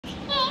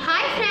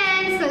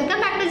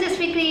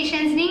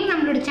Creations. நீங்க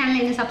நம்மளோட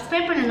சேனலை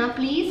சப்ஸ்கிரைப் பண்ணலனா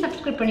ப்ளீஸ்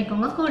சப்ஸ்கிரைப்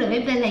பண்ணிக்கோங்க. கூடவே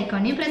பெல்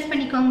ஐகானையும் பிரஸ்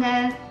பண்ணிக்கோங்க.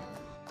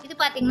 இது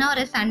பார்த்தீங்கன்னா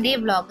ஒரு சண்டே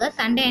vlog.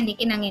 சண்டே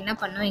அன்னைக்கு நாங்கள் என்ன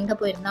பண்ணோம், எங்கே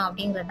போயிருந்தோம்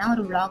அப்படிங்கிறத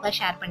ஒரு vlog-ஆ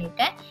ஷேர்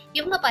பண்ணியிருக்கேன்.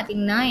 இவங்க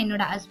பார்த்தீங்கன்னா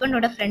என்னோட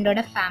ஹஸ்பண்டோட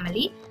ஃப்ரெண்டோட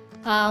ஃபேமிலி.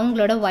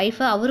 அவங்களோட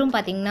ஒய்ஃபு, அவரும்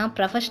பார்த்தீங்கன்னா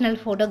ப்ரொஃபஷ்னல்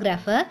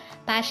ஃபோட்டோகிராஃபர்,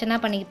 பேஷனாக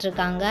பண்ணிக்கிட்டு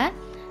இருக்காங்க.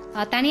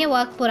 தனியாக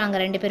ஒர்க் போகிறாங்க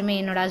ரெண்டு பேருமே.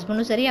 என்னோடய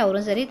ஹஸ்பண்டும் சரி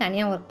அவரும் சரி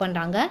தனியாக ஒர்க்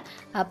பண்ணுறாங்க.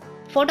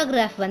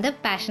 ஃபோட்டோகிராஃப் வந்து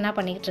பேஷனாக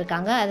பண்ணிக்கிட்டு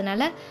இருக்காங்க.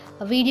 அதனால்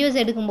வீடியோஸ்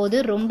எடுக்கும்போது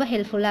ரொம்ப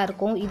ஹெல்ப்ஃபுல்லாக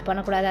இருக்கும். இது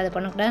பண்ணக்கூடாது அது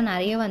பண்ணக்கூடாது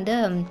நிறைய வந்து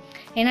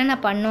என்னென்ன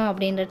பண்ணோம்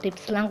அப்படின்ற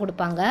டிப்ஸ்லாம்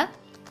கொடுப்பாங்க.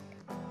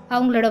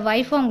 அவங்களோட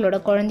ஒய்ஃபும் அவங்களோட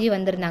குழந்தையும்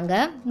வந்திருந்தாங்க.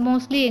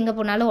 மோஸ்ட்லி எங்கே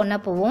போனாலும் ஒன்றா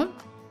போவோம்.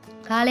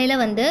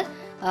 காலையில் வந்து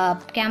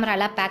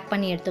கேமராலாம் பேக்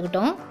பண்ணி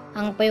எடுத்துக்கிட்டோம்.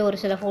 அங்கே போய் ஒரு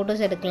சில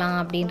ஃபோட்டோஸ் எடுக்கலாம்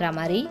அப்படின்ற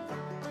மாதிரி.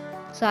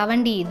 ஸோ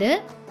அவண்டி இது.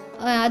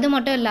 அது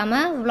மட்டும்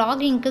இல்லாமல்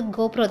vlogging-க்கு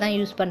GoPro தான்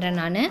யூஸ் பண்ணுறேன்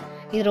நான்.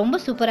 இது ரொம்ப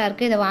சூப்பராக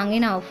இருக்குது. இதை வாங்கி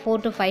நான் 4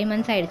 to 5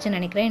 months ஆகிடுச்சுன்னு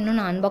நினைக்கிறேன். இன்னும்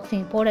நான்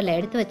அன்பாக்சிங் போடலை,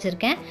 எடுத்து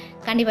வச்சுருக்கேன்.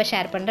 கண்டிப்பாக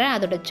ஷேர் பண்ணுறேன்.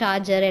 அதோட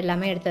சார்ஜர்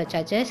எல்லாமே எடுத்து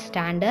வச்சாச்சு,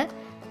 ஸ்டாண்டு.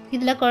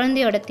 இதில்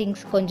குழந்தையோட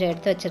திங்ஸ் கொஞ்சம்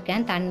எடுத்து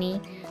வச்சுருக்கேன், தண்ணி,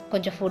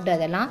 கொஞ்சம் ஃபுட்,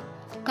 அதெல்லாம்.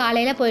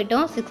 காலையில்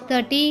போயிட்டோம்.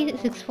 6:30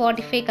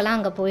 6:45க்கெல்லாம்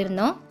அங்கே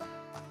போயிருந்தோம்.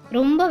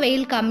 ரொம்ப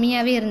வெயில்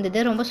கம்மியாகவே இருந்தது,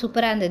 ரொம்ப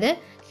சூப்பராக இருந்தது.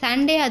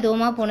 சண்டே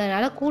அதுவுமா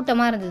போனதுனால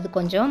கூட்டமாக இருந்தது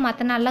கொஞ்சம்.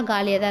 மற்ற நாள்லாம்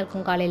காலியாக தான்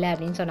இருக்கும் காலையில்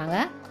அப்படின்னு சொன்னாங்க.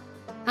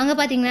 அங்கே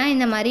பார்த்திங்கன்னா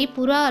இந்த மாதிரி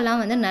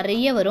புறாலாம் வந்து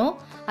நிறைய வரும்.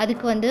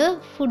 அதுக்கு வந்து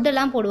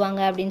ஃபுட்டெல்லாம் போடுவாங்க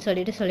அப்படின்னு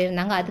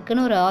சொல்லியிருந்தாங்க.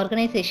 அதுக்குன்னு ஒரு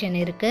ஆர்கனைசேஷன்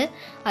இருக்குது.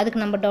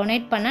 அதுக்கு நம்ம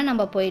டொனேட் பண்ணால்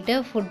நம்ம போயிட்டு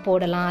ஃபுட்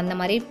போடலாம், அந்த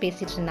மாதிரி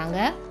பேசிகிட்டு இருந்தாங்க.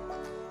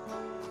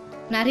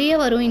 நிறைய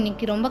வரும்,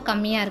 இன்றைக்கி ரொம்ப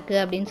கம்மியாக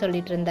இருக்குது அப்படின்னு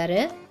சொல்லிட்டு இருந்தார்.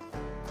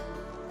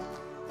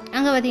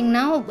 அங்கே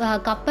பார்த்திங்கன்னா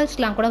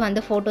கப்பல்ஸ்லாம் கூட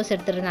வந்து ஃபோட்டோஸ்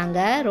எடுத்துருந்தாங்க.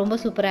 ரொம்ப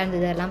சூப்பராக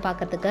இருந்தது அதெல்லாம்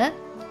பார்க்குறதுக்கு.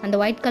 அந்த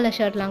ஒயிட் கலர்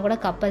ஷர்ட்லாம் கூட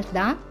கப்பல்ஸ்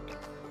தான்.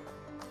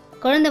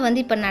 குழந்தை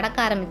வந்து இப்போ நடக்க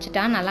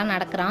ஆரம்பிச்சிட்டான், நல்லா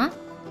நடக்கிறான்.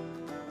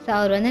 ஸோ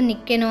அவர் வந்து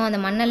நிற்கணும். அந்த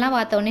மண்ணெல்லாம்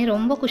பார்த்தோன்னே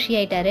ரொம்ப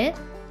குஷியாயிட்டார்.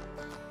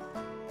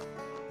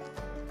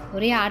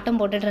 ஒரே ஆட்டம்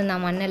போட்டுட்டு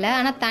இருந்தான் மண்ணில்.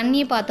 ஆனால்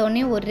தண்ணியை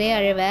பார்த்தோன்னே ஒரே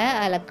அழுவை,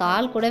 அதில்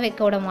கால் கூட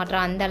வைக்க விட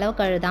மாட்டான், அந்த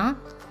அளவுக்கு அழுதான்.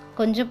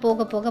 கொஞ்சம்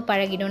போக போக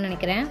பழகிடும்னு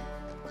நினைக்கிறேன்.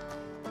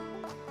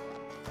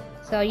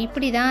 ஸோ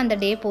இப்படி தான் அந்த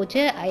டே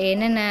போச்சு.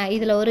 என்னென்ன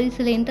இதில் ஒரு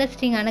சில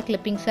இன்ட்ரெஸ்டிங்கான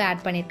கிளிப்பிங்ஸும்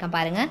ஆட் பண்ணியிருக்கேன்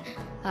பாருங்கள்.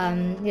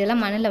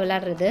 இதெல்லாம் மண்ணில்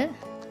விளையாடுறது.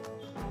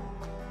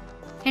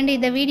 அண்ட்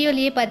இந்த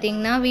வீடியோலேயே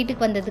பார்த்தீங்கன்னா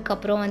வீட்டுக்கு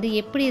வந்ததுக்கப்புறம் வந்து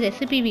எப்படி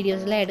ரெசிபி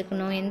வீடியோஸ்லாம்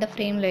எடுக்கணும், எந்த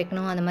ஃப்ரேமில்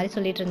வைக்கணும், அந்த மாதிரி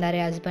சொல்லிட்டு இருந்தார்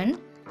ஹஸ்பண்ட்.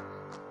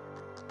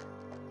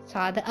 ஸோ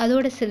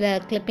அதோட சில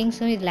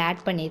கிளிப்பிங்ஸும் இதில்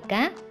ஆட்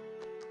பண்ணியிருக்கேன்.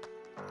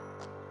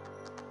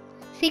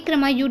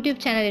 சீக்கிரமாக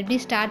யூடியூப் சேனல் எப்படி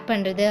ஸ்டார்ட்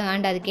பண்ணுறது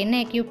அண்ட் அதுக்கு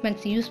என்ன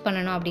எக்யூப்மெண்ட்ஸ் யூஸ்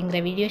பண்ணணும்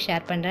அப்படிங்கிற வீடியோ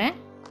ஷேர் பண்ணுறேன்.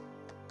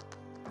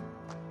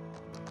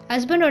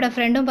 ஹஸ்பண்டோட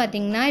ஃப்ரெண்டும்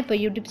பார்த்தீங்கன்னா இப்போ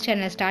யூடியூப்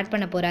சேனல் ஸ்டார்ட்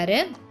பண்ண போகிறாரு.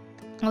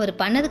 அவர்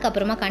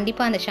பண்ணதுக்கப்புறமா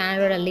கண்டிப்பாக அந்த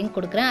சேனலோட லிங்க்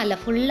கொடுக்குறேன்.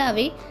 அதில்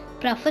ஃபுல்லாகவே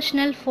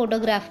ப்ரொஃபஷ்னல்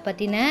ஃபோட்டோகிராஃப்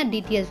பற்றின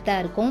டீட்டெயில்ஸ் தான்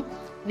இருக்கும்.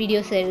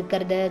 வீடியோஸ்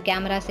எடுக்கிறது,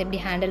 கேமராஸ் எப்படி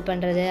ஹேண்டில்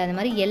பண்ணுறது, அந்த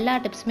மாதிரி எல்லா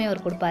டிப்ஸுமே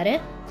அவர் கொடுப்பாரு.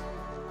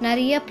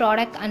 நிறைய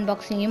ப்ராடக்ட்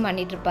அன்பாக்சிங்கும்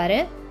பண்ணிகிட்ருப்பார்.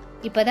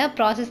 இப்போ தான்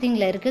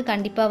ப்ராசஸிங்கில் இருக்குது.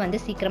 கண்டிப்பாக வந்து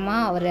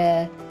சீக்கிரமாக அவர்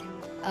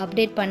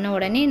அப்டேட் பண்ண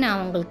உடனே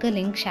நான் உங்களுக்கு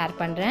லிங்க் ஷேர்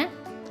பண்ணுறேன்.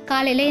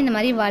 காலையில் இந்த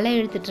மாதிரி வலை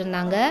இழுத்துட்டு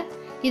இருந்தாங்க.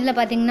 இதில்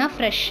பார்த்திங்கன்னா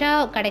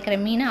ஃப்ரெஷ்ஷாக கிடைக்கிற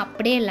மீனை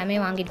அப்படியே எல்லாமே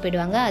வாங்கிட்டு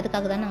போயிடுவாங்க.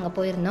 அதுக்காக தான் நாங்கள்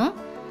போயிருந்தோம்.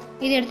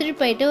 இது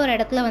எடுத்துகிட்டு போயிட்டு ஒரு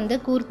இடத்துல வந்து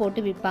கூர் போட்டு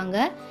விற்பாங்க.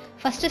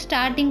 ஃபஸ்ட்டு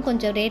ஸ்டார்டிங்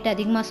கொஞ்சம் ரேட்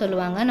அதிகமாக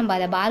சொல்லுவாங்க. நம்ம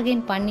அதை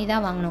பார்கெயின் பண்ணி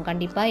தான் வாங்கணும்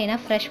கண்டிப்பாக. ஏன்னா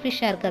ஃப்ரெஷ்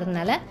ஃபிஷ்ஷாக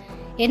இருக்கிறதுனால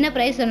என்ன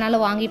ப்ரைஸ்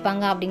வேணாலும்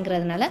வாங்கிப்பாங்க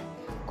அப்படிங்கிறதுனால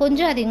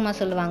கொஞ்சம் அதிகமாக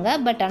சொல்லுவாங்க.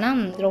 பட்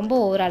ஆனால் ரொம்ப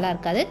ஓவராலாக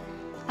இருக்காது.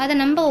 அதை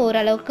நம்ம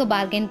ஓரளவுக்கு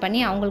பார்கெயின்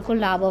பண்ணி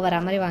அவங்களுக்கும் லாபம்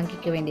வர மாதிரி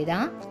வாங்கிக்க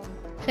வேண்டியதான்.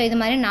 ஸோ இது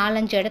மாதிரி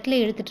 4-5 இடத்துல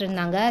இழுத்துட்டு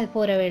இருந்தாங்க. அது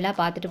போகிற வேலை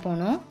பார்த்துட்டு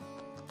போனோம்.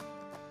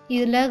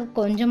 இதில்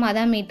கொஞ்சமாக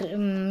தான்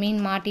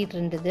மீன் மாட்டிகிட்டு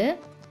இருந்தது,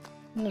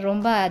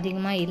 ரொம்ப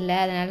அதிகமாக இல்லை.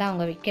 அதனால்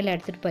அவங்க விற்கல,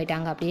 எடுத்துகிட்டு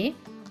போயிட்டாங்க அப்படியே.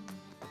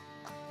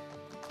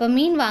 இப்போ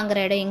மீன் வாங்குகிற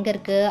இடம் எங்கே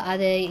இருக்குது,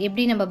 அது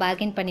எப்படி நம்ம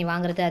பார்கெயின் பண்ணி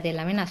வாங்குறது, அது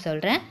எல்லாமே நான்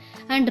சொல்கிறேன்.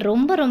 அண்ட்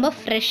ரொம்ப ரொம்ப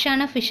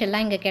ஃப்ரெஷ்ஷான ஃபிஷ்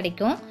எல்லாம் இங்கே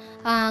கிடைக்கும்.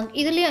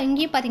 இதுலேயும்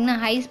இங்கேயும் பார்த்திங்கன்னா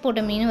ஐஸ்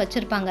போட்ட மீன்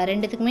வச்சுருப்பாங்க.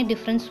 ரெண்டுத்துக்குமே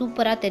டிஃப்ரெண்ட்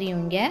சூப்பராக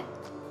தெரியும் இங்கே.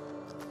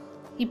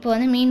 இப்போ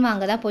வந்து மீன்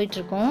வாங்க தான்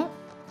போயிட்டுருக்கோம்.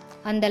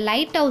 அந்த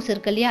லைட் ஹவுஸ்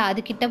இருக்கு இல்லையா,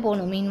 அதுக்கிட்ட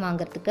போகணும் மீன்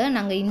வாங்குறதுக்கு.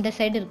 நாங்கள் இந்த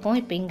சைடு இருக்கோம்.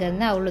 இப்போ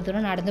இங்கேருந்து அவ்வளோ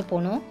தூரம் நடந்து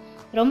போகணும்.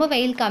 ரொம்ப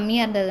வெயில்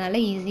கம்மியாக இருந்ததுனால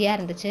ஈஸியாக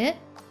இருந்துச்சு.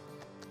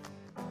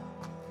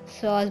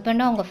 ஸோ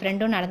ஹஸ்பண்டும் அவங்க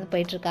ஃப்ரெண்டும் நடந்து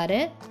போயிட்டுருக்காரு.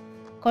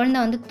 குழந்தை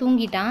வந்து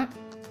தூங்கிட்டான்.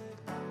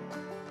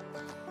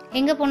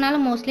 எங்கே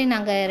போனாலும் மோஸ்ட்லி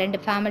நாங்கள் 2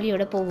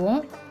 ஃபேமிலியோடு போவோம்.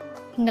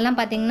 இங்கெல்லாம்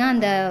பார்த்திங்கன்னா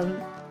அந்த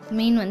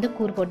மீன் வந்து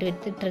கூர் போட்டு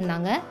விற்றுட்டு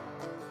இருந்தாங்க.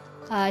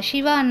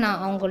 சிவா அண்ணா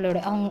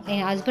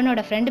என்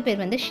ஹஸ்பண்டோட ஃப்ரெண்டு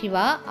பேர் வந்து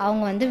சிவா.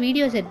 அவங்க வந்து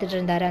வீடியோஸ் எடுத்துகிட்டு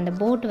இருந்தார். அந்த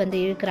போட் வந்து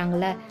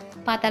இழுக்கிறாங்கள,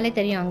 பார்த்தாலே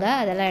தெரியும் அங்கே,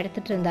 அதெல்லாம்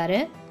எடுத்துகிட்டு இருந்தார்.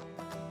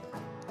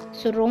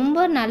 ஸோ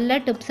ரொம்ப நல்ல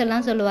டிப்ஸ்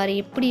எல்லாம் சொல்லுவார்.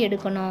 எப்படி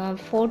எடுக்கணும்,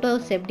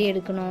 ஃபோட்டோஸ் எப்படி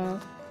எடுக்கணும்,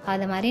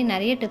 அது மாதிரி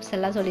நிறைய டிப்ஸ்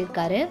எல்லாம்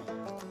சொல்லியிருக்காரு.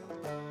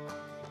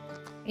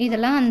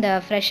 இதெல்லாம் அந்த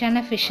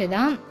ஃப்ரெஷ்ஷான ஃபிஷ்ஷு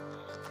தான்.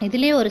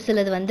 இதுலேயே ஒரு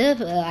சிலது வந்து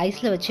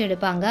ஐஸில் வச்சு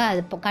எடுப்பாங்க.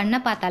 அது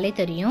கண்ணை பார்த்தாலே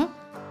தெரியும்.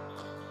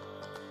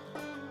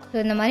 ஸோ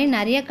இந்த மாதிரி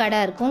நிறைய கடை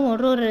இருக்கும்.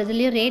 ஒரு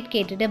இதுலேயும் ரேட்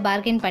கேட்டுட்டு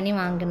பார்கெயின் பண்ணி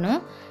வாங்கணும்.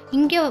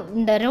 இங்கே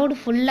இந்த ரோடு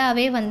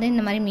ஃபுல்லாகவே வந்து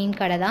இந்த மாதிரி மீன்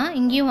கடை தான்.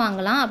 இங்கேயும்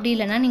வாங்கலாம். அப்படி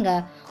இல்லைன்னா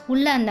நீங்கள்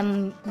உள்ளே அந்த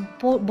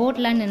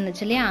போட்லாம்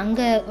நின்றுச்சு இல்லையா,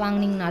 அங்கே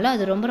வாங்கினீங்கனாலும்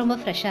அது ரொம்ப ரொம்ப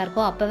ஃப்ரெஷ்ஷாக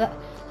இருக்கும்.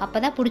 அப்போ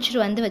தான் பிடிச்சிட்டு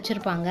வந்து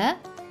வச்சுருப்பாங்க.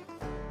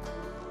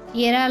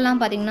 இறாலாம்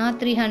பார்த்திங்கன்னா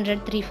 300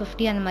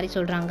 350 அந்த மாதிரி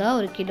சொல்கிறாங்க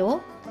ஒரு கிலோ.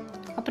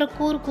 அப்புறம்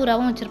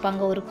கூறாகவும்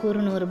வச்சுருப்பாங்க. ஒரு கூறு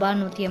 100 ரூபாய்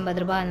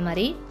 150 ரூபாய் அந்த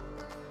மாதிரி.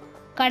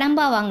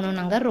 கடம்பா வாங்கினோம்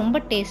நாங்கள். ரொம்ப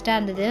டேஸ்ட்டாக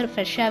இருந்தது,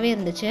 ஃப்ரெஷ்ஷாகவே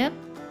இருந்துச்சு.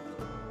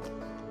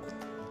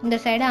 இந்த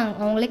சைடு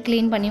அவங்களே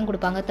க்ளீன் பண்ணியும்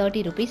கொடுப்பாங்க.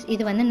 30 rupees.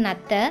 இது வந்து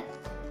நத்தை.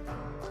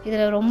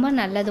 இதில் ரொம்ப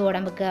நல்லது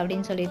உடம்புக்கு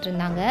அப்படின்னு சொல்லிட்டு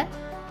இருந்தாங்க.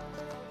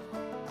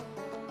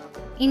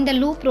 இந்த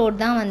லூப் ரோட்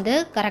தான் வந்து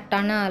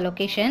கரெக்டான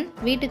லொக்கேஷன்.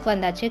 வீட்டுக்கு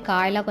வந்தாச்சு.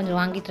 காயெல்லாம் கொஞ்சம்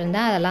வாங்கிட்டு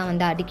இருந்தேன். அதெல்லாம்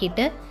வந்து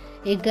அடுக்கிட்டு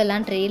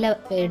எக்கெல்லாம் ட்ரெயில்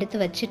எடுத்து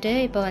வச்சுட்டு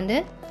இப்போ வந்து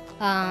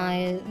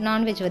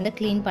நான்வெஜ் வந்து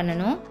க்ளீன்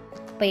பண்ணணும்.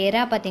 இப்போ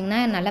எறா பார்த்திங்கன்னா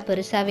நல்லா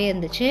பெருசாகவே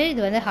இருந்துச்சு. இது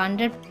வந்து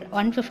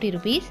 150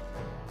 rupees.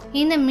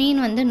 இந்த மீன்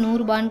வந்து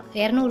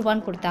 200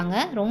 ரூபான்னு கொடுத்தாங்க.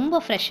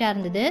 ரொம்ப ஃப்ரெஷ்ஷாக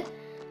இருந்தது.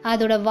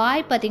 அதோட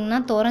வாய் பார்த்திங்கன்னா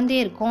திறந்தே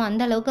இருக்கும்,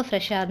 அந்த அளவுக்கு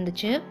ஃப்ரெஷ்ஷாக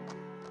இருந்துச்சு.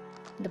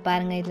 இது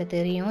பாருங்கள், இதில்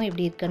தெரியும்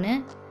எப்படி இருக்குன்னு.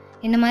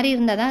 இந்த மாதிரி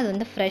இருந்தால் தான் அது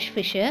வந்து ஃப்ரெஷ்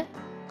ஃபிஷ்ஷு.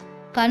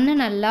 கண்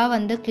நல்லா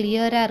வந்து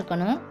கிளியராக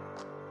இருக்கணும்.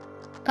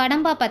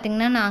 கடம்பா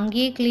பார்த்திங்கன்னா நான்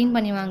அங்கேயே க்ளீன்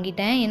பண்ணி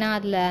வாங்கிட்டேன். ஏன்னா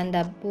அதில் அந்த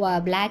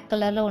பிளாக்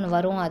கலரில் ஒன்று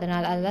வரும்,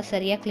 அதெல்லாம்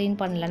சரியாக க்ளீன்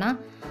பண்ணலன்னா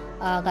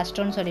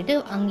கஷ்டம்னு சொல்லிவிட்டு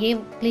அங்கேயே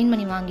க்ளீன்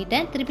பண்ணி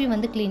வாங்கிட்டேன். திருப்பி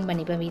வந்து க்ளீன்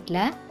பண்ணிப்பேன்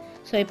வீட்டில்.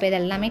 ஸோ இப்போ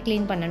இதெல்லாமே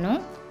க்ளீன் பண்ணணும்.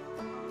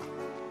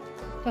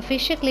 இப்போ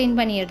ஃபிஷ்ஷை க்ளீன்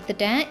பண்ணி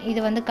எடுத்துட்டேன். இது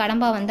வந்து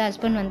கடம்பா வந்து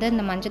ஹஸ்பண்ட் வந்து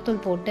இந்த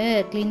மஞ்சத்தூள் போட்டு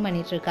க்ளீன்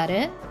பண்ணிகிட்ருக்காரு.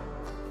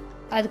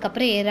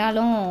 அதுக்கப்புறம்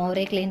இறாலும்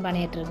அவரே க்ளீன்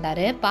பண்ணிகிட்டு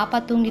இருந்தார். பாப்பா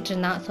தூங்கிட்டு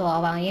இருந்தான். ஸோ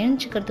அவன்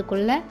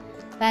எழுந்திக்கிறதுக்குள்ளே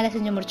வேலை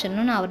செஞ்சு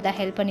முடிச்சிடணும்னு அவர் தான்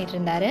ஹெல்ப் பண்ணிகிட்டு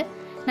இருந்தார்.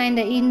 நான்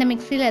இந்த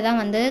மிக்சியில் தான்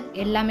வந்து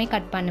எல்லாமே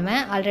கட்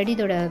பண்ணுவேன். ஆல்ரெடி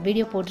இதோட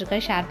வீடியோ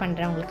போட்டிருக்கேன், ஷேர்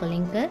பண்ணுறேன் உங்களுக்கு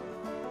லிங்க்கு.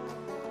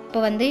 இப்போ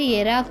வந்து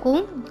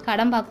எறாக்கும்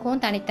கடம்பாக்கும்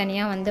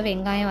தனித்தனியாக வந்து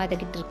வெங்காயம்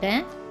வதக்கிட்டு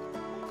இருக்கேன்.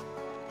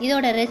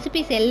 இதோட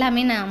ரெசிபிஸ்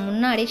எல்லாமே நான்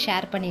முன்னாடி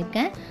ஷேர்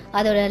பண்ணியிருக்கேன்.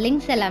 அதோட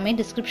லிங்க்ஸ் எல்லாமே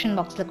டிஸ்கிரிப்ஷன்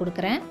பாக்ஸில்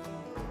கொடுக்குறேன்.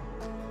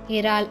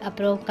 இறால்,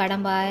 அப்புறம்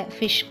கடம்பா,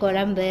 ஃபிஷ்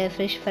குழம்பு,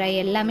 ஃபிஷ் ஃப்ரை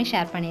எல்லாமே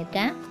ஷேர்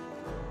பண்ணியிருக்கேன்.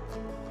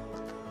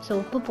 ஸோ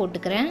உப்பு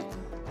போட்டுக்கிறேன்.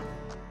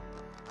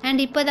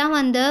 அண்ட் இப்போ தான்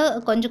வந்து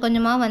கொஞ்சம்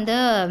கொஞ்சமாக வந்து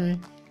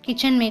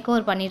கிச்சன் மேக்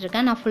ஓவர்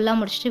பண்ணிகிட்ருக்கேன். நான் ஃபுல்லாக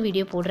முடிச்சுட்டு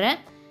வீடியோ போடுறேன்.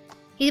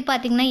 இது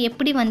பார்த்திங்கன்னா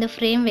எப்படி வந்து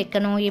ஃப்ரேம்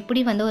வைக்கணும்,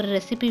 எப்படி வந்து ஒரு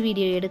ரெசிபி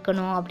வீடியோ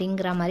எடுக்கணும்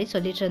அப்படிங்கிற மாதிரி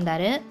சொல்லிட்டு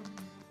இருந்தார்.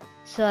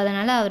 ஸோ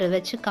அதனால் அவர்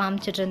வச்சு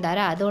காமிச்சிட்டு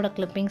இருந்தார். அதோட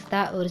கிளிப்பிங்ஸ்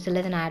தான் ஒரு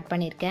சிலது நான் ஆட்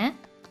பண்ணியிருக்கேன்.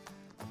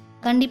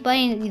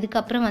 கண்டிப்பாக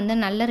இதுக்கப்புறம் வந்து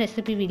நல்ல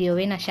ரெசிபி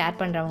வீடியோவே நான் ஷேர்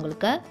பண்ணுறேன்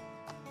உங்களுக்கு.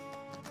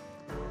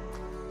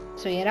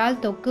 ஸோ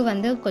இறால் தொக்கு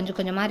வந்து கொஞ்சம்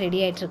கொஞ்சமாக ரெடி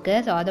ஆகிட்டுருக்கு.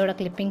 ஸோ அதோட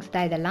கிளிப்பிங்ஸ்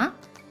தான் இதெல்லாம்.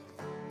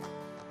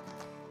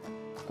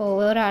 இப்போ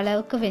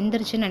ஓரளவுக்கு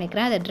வெந்துருச்சுன்னு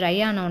நினைக்கிறேன். அதை ட்ரை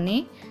ஆனோடனே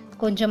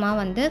கொஞ்சமாக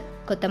வந்து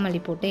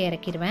கொத்தமல்லி போட்டு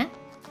இறக்கிடுவேன்.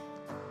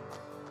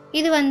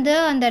 இது வந்து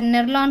அந்த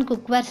நெர்லான்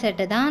குக்வேர்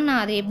செட்டு தான்.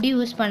 நான் அதை எப்படி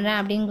யூஸ் பண்ணுறேன்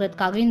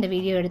அப்படிங்கிறதுக்காக இந்த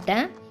வீடியோ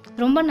எடுத்தேன்.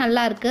 ரொம்ப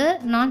நல்லாயிருக்கு.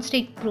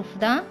 நான்ஸ்டிக் ப்ரூஃப்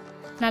தான்,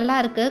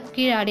 நல்லாயிருக்கு.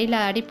 கீழே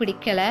அடி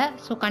பிடிக்கலை.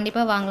 ஸோ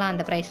கண்டிப்பாக வாங்கலாம்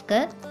அந்த ப்ரைஸ்க்கு.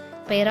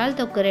 இப்போ இறால்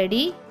தொக்கு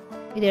ரெடி.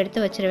 இது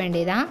எடுத்து வச்சிட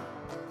வேண்டியதான்.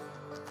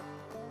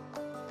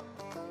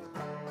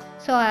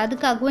 ஸோ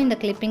அதுக்காகவும் இந்த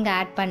கிளிப்பிங்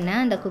ஆட்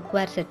பண்ணேன், அந்த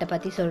குக்வேர் செட்டை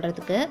பற்றி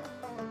சொல்கிறதுக்கு.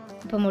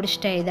 இப்போ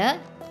முடிச்சிட்டேன் இதை.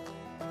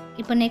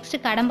 இப்போ நெக்ஸ்ட்டு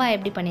கடம்பா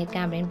எப்படி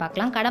பண்ணியிருக்கேன் அப்படின்னு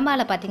பார்க்கலாம்.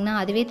 கடம்பாவில் பார்த்திங்கன்னா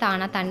அதுவே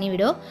தானாக தண்ணி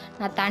விடும்.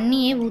 நான்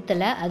தண்ணியே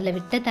ஊற்றலை, அதில்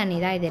விட்ட தண்ணி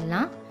தான்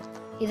இதெல்லாம்.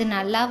 இது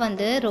நல்லா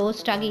வந்து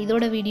ரோஸ்ட் ஆகி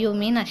இதோட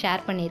வீடியோவுமே நான்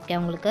ஷேர் பண்ணியிருக்கேன்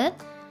உங்களுக்கு.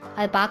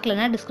 அது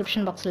பார்க்கலன்னா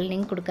டிஸ்கிரிப்ஷன் பாக்ஸில்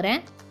லிங்க்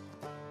கொடுக்குறேன்.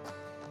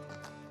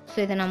 ஸோ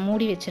இதை நான்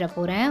மூடி வச்சிட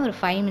போகிறேன் ஒரு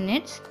 5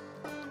 minutes.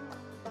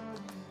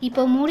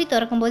 இப்போ மூடி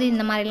திறக்கும்போது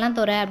இந்த மாதிரிலாம்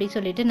திற அப்படின்னு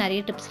சொல்லிட்டு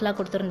நிறைய டிப்ஸ்லாம்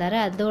கொடுத்துருந்தாரு.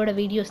 அதோட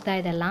வீடியோஸ்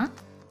தான் இதெல்லாம்.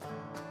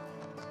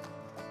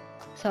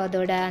 ஸோ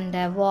அதோட அந்த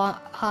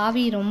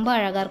ஆவி ரொம்ப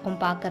அழகாக இருக்கும்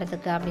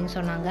பார்க்குறதுக்கு அப்படின்னு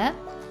சொன்னாங்க.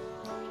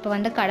 இப்போ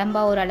வந்து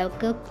கடம்பா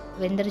ஓரளவுக்கு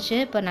வெந்துருச்சு.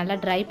 இப்போ நல்லா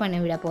ட்ரை பண்ணி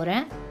விட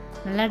போகிறேன்.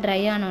 நல்லா ட்ரை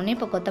ஆனோடனே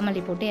இப்போ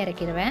கொத்தமல்லி போட்டு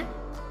இறக்கிடுவேன்.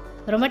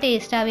 ரொம்ப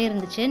டேஸ்ட்டாகவே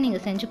இருந்துச்சு,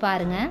 நீங்கள் செஞ்சு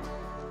பாருங்கள்.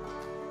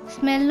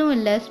 ஸ்மெல்லும்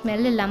இல்லை,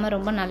 ஸ்மெல் இல்லாமல்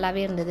ரொம்ப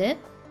நல்லாவே இருந்தது.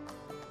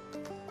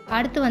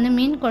 அடுத்து வந்து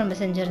மீன் குழம்பு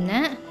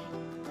செஞ்சுருந்தேன்.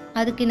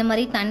 அதுக்கு இந்த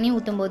மாதிரி தண்ணி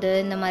ஊற்றும்போது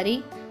இந்த மாதிரி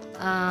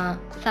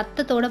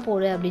சத்தத்தோடு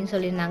போடு அப்படின்னு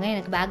சொல்லியிருந்தாங்க.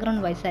 எனக்கு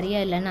பேக்ரவுண்ட் வாய்ஸ்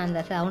சரியாக இல்லைன்னு அந்த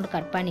சவுண்டு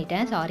கட்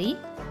பண்ணிட்டேன், சாரி.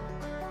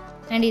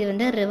 அண்ட் இது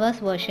வந்து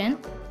ரிவர்ஸ்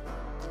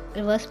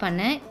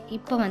பண்ணேன்.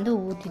 இப்போ வந்து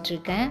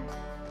ஊற்றிட்டுருக்கேன்.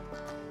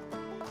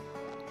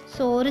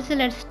 ஸோ ஒரு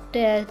சில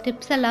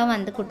டிப்ஸ் எல்லாம்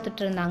வந்து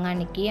கொடுத்துட்டு இருந்தாங்க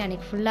அன்றைக்கி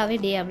ஃபுல்லாகவே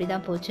டே அப்படி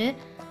தான் போச்சு.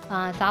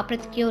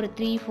 சாப்பிட்றதுக்கே ஒரு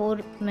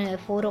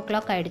 4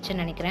 o'clock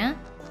ஆகிடுச்சுன்னு நினைக்கிறேன்.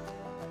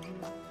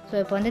 ஸோ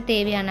இப்போ வந்து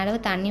தேவையான அளவு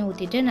தண்ணி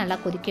ஊற்றிட்டு நல்லா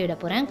கொதிக்க விட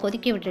போகிறேன்.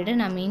 கொதிக்க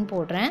விட்டுட்டு நான் மீன்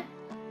போடுறேன்.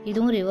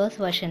 இதுவும் ரிவர்ஸ்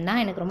வெர்ஷன் தான்,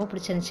 எனக்கு ரொம்ப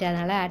பிடிச்சிருந்துச்சி,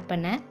 அதனால் ஆட்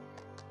பண்ணேன்.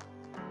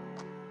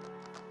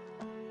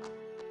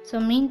 ஸோ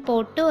மீன்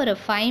போட்டு ஒரு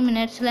 5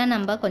 minutesல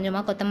நம்ம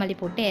கொஞ்சமாக கொத்தமல்லி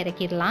போட்டு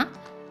இறக்கிடலாம்.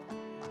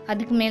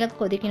 அதுக்கு மேலே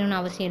கொதிக்கணும்னு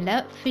அவசியம் இல்லை.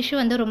 ஃபிஷ்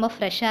வந்து ரொம்ப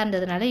ஃப்ரெஷ்ஷாக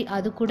இருந்ததுனால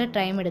அது கூட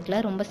டைம் எடுக்கல,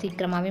 ரொம்ப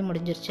சீக்கிரமாகவே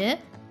முடிஞ்சிருச்சு.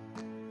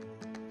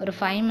 ஒரு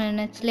 5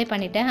 minutesலேயே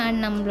பண்ணிட்டேன்.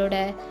 அண்ட் நம்மளோட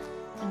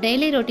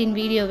டெய்லி ரொட்டீன்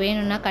வீடியோ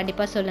வேணும்னா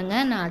கண்டிப்பாக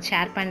சொல்லுங்கள், நான்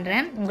ஷேர்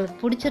பண்ணுறேன். உங்களுக்கு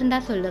பிடிச்சிருந்தா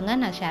சொல்லுங்கள்,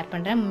 நான் ஷேர்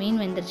பண்ணுறேன்.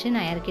 மீன் வெந்துருச்சு,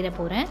 நான் இறக்கிட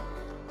போகிறேன்.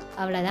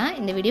 அவ்வளோதான்.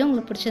 இந்த வீடியோ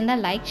உங்களுக்கு பிடிச்சிருந்தா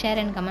லைக், ஷேர்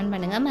அண்ட் கமெண்ட்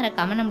பண்ணுங்கள்.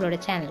 மறக்காமல் நம்மளோட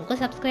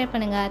சேனலுக்கு சப்ஸ்கிரைப்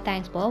பண்ணுங்கள்.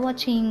 தேங்க்ஸ் ஃபார்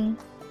வாட்சிங்.